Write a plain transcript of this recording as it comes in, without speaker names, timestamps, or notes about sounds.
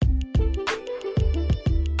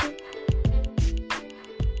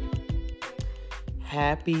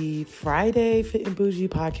Happy Friday, Fit and Bougie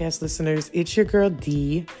podcast listeners. It's your girl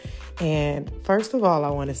D. And first of all, I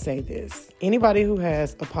want to say this. Anybody who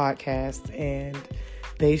has a podcast and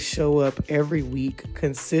they show up every week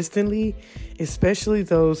consistently, especially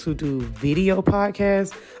those who do video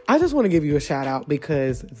podcasts, I just want to give you a shout out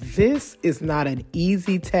because this is not an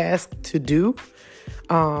easy task to do.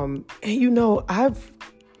 And I've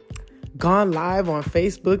gone live on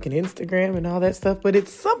Facebook and Instagram and all that stuff, but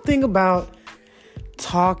it's something about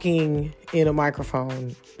talking in a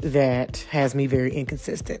microphone that has me very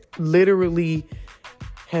inconsistent. Literally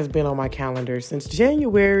has been on my calendar since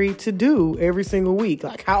January to do every single week.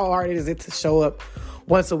 Like, how hard is it to show up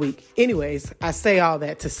once a week? Anyways, I say all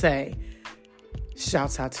that to say,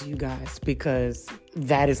 shouts out to you guys because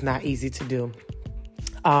that is not easy to do.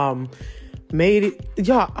 I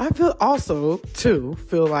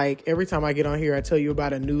feel like every time I get on here, I tell you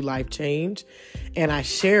about a new life change and I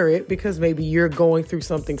share it because maybe you're going through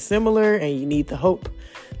something similar and you need the hope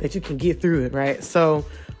that you can get through it, right? So,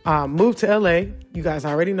 moved to LA. You guys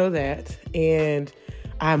already know that. And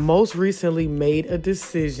I most recently made a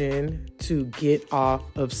decision to get off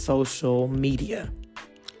of social media.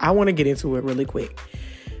 I want to get into it really quick.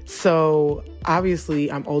 So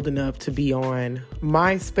obviously I'm old enough to be on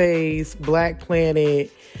MySpace, Black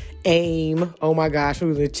Planet, AIM. Oh my gosh, we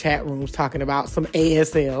was in chat rooms talking about some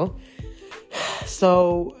ASL.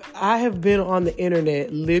 So I have been on the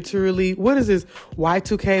internet literally, what is this?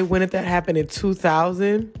 Y2K, when did that happen? In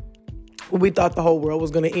 2000? We thought the whole world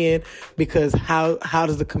was going to end because how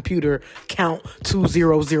does the computer count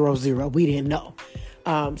 2000? We didn't know.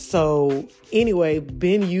 So anyway,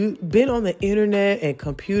 been on the internet and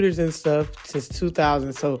computers and stuff since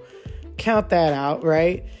 2000. So count that out,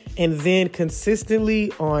 right? And then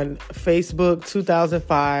consistently on Facebook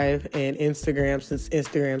 2005 and Instagram since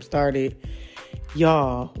Instagram started.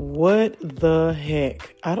 Y'all, what the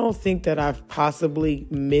heck? I don't think that I've possibly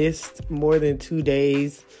missed more than 2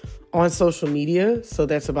 days on social media. So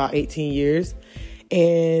that's about 18 years.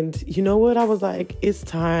 And you know what? I was like, it's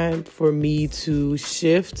time for me to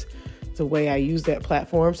shift the way I use that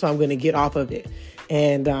platform. So I'm going to get off of it.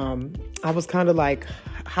 And I was kind of like,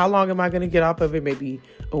 how long am I going to get off of it? Maybe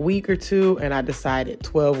a week or two. And I decided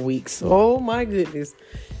 12 weeks. Oh my goodness.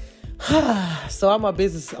 So all my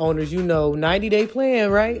business owners, 90-day plan,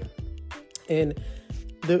 right? And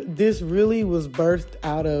this really was birthed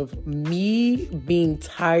out of me being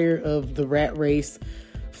tired of the rat race,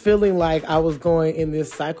 feeling like I was going in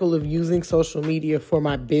this cycle of using social media for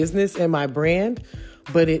my business and my brand,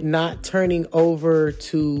 but it not turning over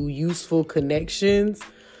to useful connections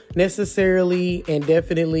necessarily, and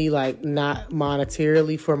definitely like not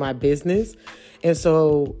monetarily for my business. And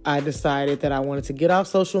so I decided that I wanted to get off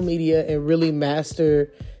social media and really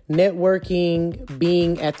master networking,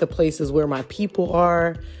 being at the places where my people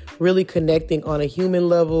are, really connecting on a human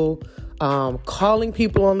level, calling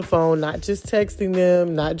people on the phone, not just texting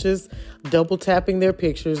them, not just double tapping their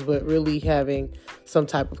pictures, but really having some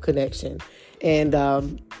type of connection. And,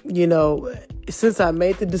 since I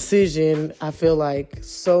made the decision, I feel like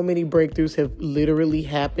so many breakthroughs have literally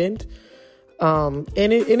happened. And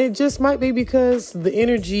it just might be because the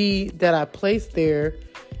energy that I placed there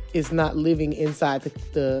is not living inside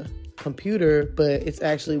the computer, but it's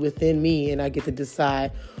actually within me, and I get to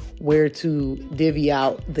decide where to divvy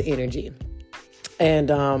out the energy.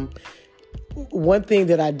 And one thing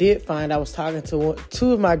that I did find, I was talking to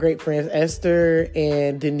two of my great friends, Esther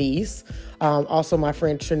and Denise, also my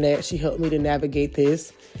friend Trinette. She helped me to navigate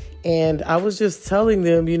this. And I was just telling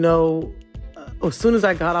them, as soon as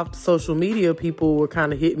I got off social media, people were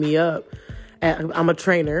kind of hitting me up. I'm a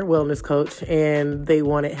trainer, wellness coach, and they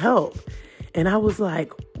wanted help. And I was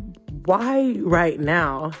like, why right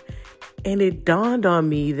now? And it dawned on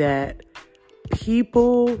me that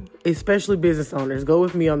people, especially business owners, go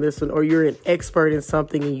with me on this one, or you're an expert in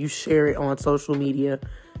something and you share it on social media.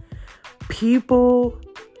 People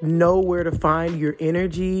know where to find your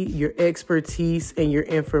energy, your expertise, and your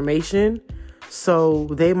information. So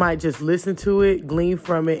they might just listen to it, glean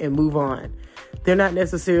from it, and move on. They're not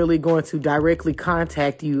necessarily going to directly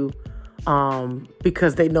contact you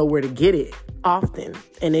because they know where to get it often,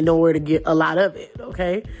 and they know where to get a lot of it,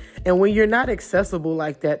 okay? And when you're not accessible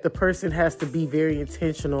like that, the person has to be very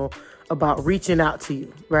intentional about reaching out to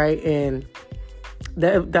you, right? And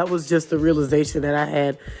that was just the realization that I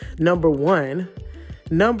had, number one.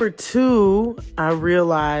 Number two, I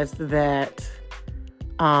realized that,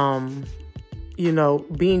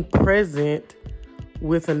 being present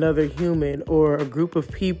with another human or a group of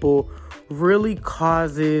people really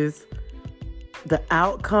causes the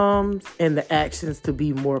outcomes and the actions to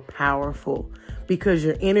be more powerful because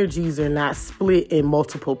your energies are not split in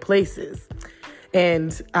multiple places.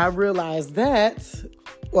 And I realized that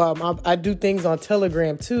I do things on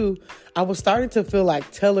Telegram too. I was starting to feel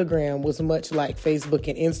like Telegram was much like Facebook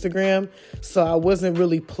and Instagram. So I wasn't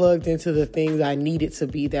really plugged into the things I needed to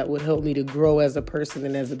be that would help me to grow as a person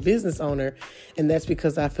and as a business owner. And that's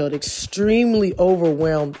because I felt extremely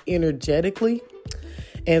overwhelmed energetically.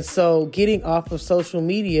 And so getting off of social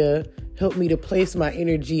media helped me to place my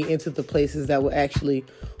energy into the places that will actually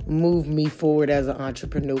move me forward as an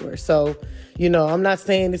entrepreneur. So, I'm not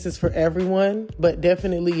saying this is for everyone, but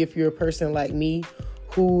definitely if you're a person like me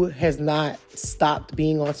who has not stopped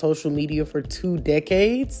being on social media for 2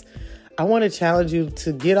 decades, I want to challenge you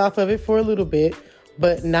to get off of it for a little bit,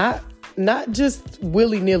 but not just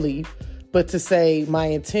willy-nilly, but to say my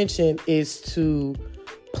intention is to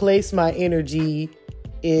place my energy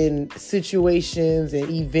in situations and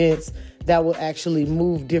events that will actually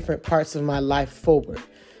move different parts of my life forward.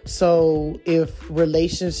 So if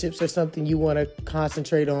relationships are something you want to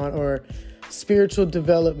concentrate on, or spiritual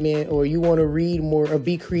development, or you want to read more or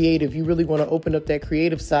be creative, you really want to open up that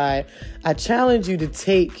creative side, I challenge you to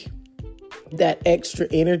take that extra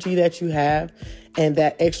energy that you have and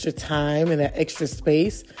that extra time and that extra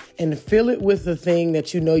space and fill it with the thing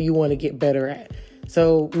that you want to get better at.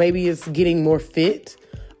 So maybe it's getting more fit.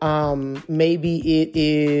 Maybe it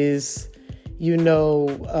is,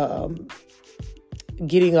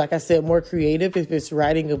 getting, like I said, more creative. If it's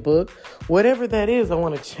writing a book, whatever that is, I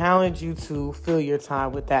want to challenge you to fill your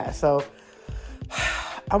time with that. So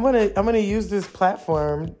I'm gonna use this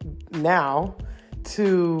platform now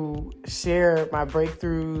to share my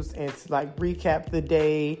breakthroughs and to recap the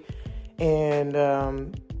day and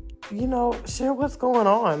share what's going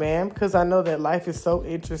on, man, because I know that life is so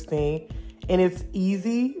interesting and it's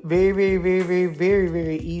easy, very, very, very, very, very,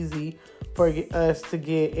 very easy for us to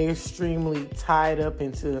get extremely tied up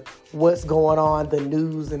into what's going on, the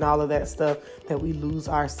news and all of that stuff, that we lose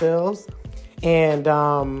ourselves. And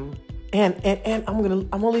I'm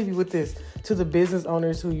gonna leave you with this to the business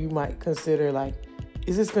owners who you might consider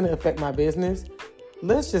is this gonna affect my business?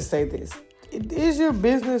 Let's just say this. Is your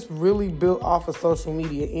business really built off of social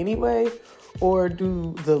media anyway? Or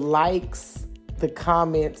do the likes, the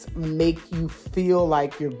comments make you feel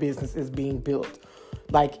like your business is being built?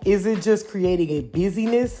 Is it just creating a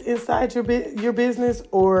busyness inside your business,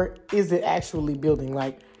 or is it actually building?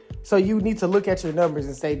 So you need to look at your numbers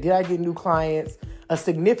and say, did I get new clients? A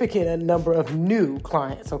significant number of new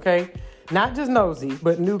clients, okay? Not just nosy,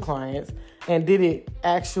 but new clients. And did it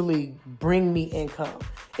actually bring me income?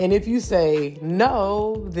 And if you say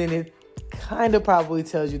no, then it kind of probably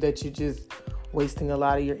tells you that you're just wasting a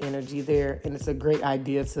lot of your energy there. And it's a great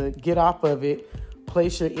idea to get off of it,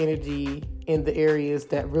 place your energy in the areas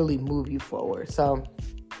that really move you forward. So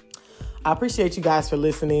I appreciate you guys for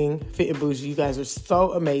listening. Fit and Bougie, you guys are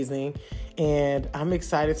so amazing. And I'm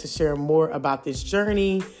excited to share more about this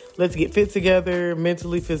journey. Let's get fit together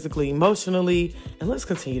mentally, physically, emotionally, and let's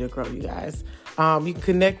continue to grow, you guys. You can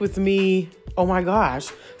connect with me. Oh my gosh.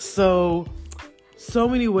 So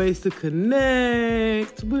many ways to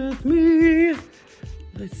connect with me.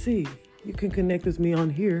 Let's see. You can connect with me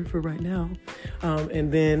on here for right now.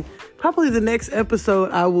 And then probably the next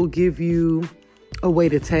episode, I will give you a way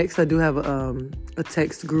to text. I do have a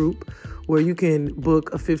text group where you can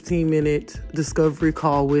book a 15-minute discovery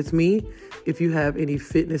call with me if you have any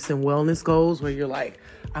fitness and wellness goals where you're like,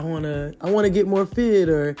 I want to get more fit,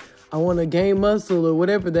 or I want to gain muscle, or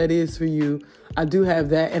whatever that is for you. I do have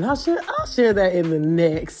that, and I'll share that in the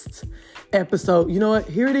next episode. You know what?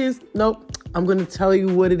 Here it is. Nope. I'm going to tell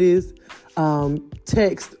you what it is.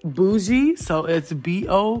 Text Bougie, so it's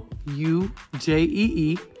BOUJEE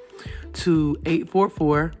to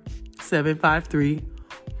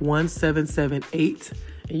 844-753-1778.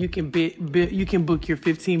 And you can you can book your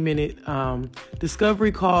 15-minute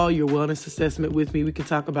discovery call, your wellness assessment with me. We can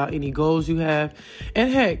talk about any goals you have. And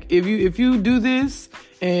heck, if you do this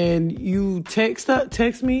and you text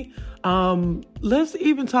me, let's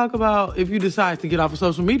even talk about if you decide to get off of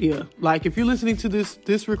social media. If you're listening to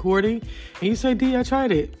this recording and you say, D, I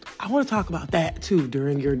tried it, I want to talk about that too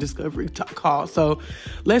during your discovery call. So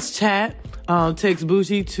let's chat. Text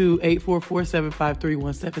Bougie to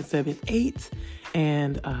 844-753-1778.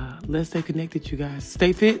 And let's stay connected, you guys.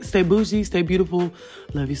 Stay fit, stay bougie, stay beautiful.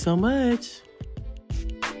 Love you so much.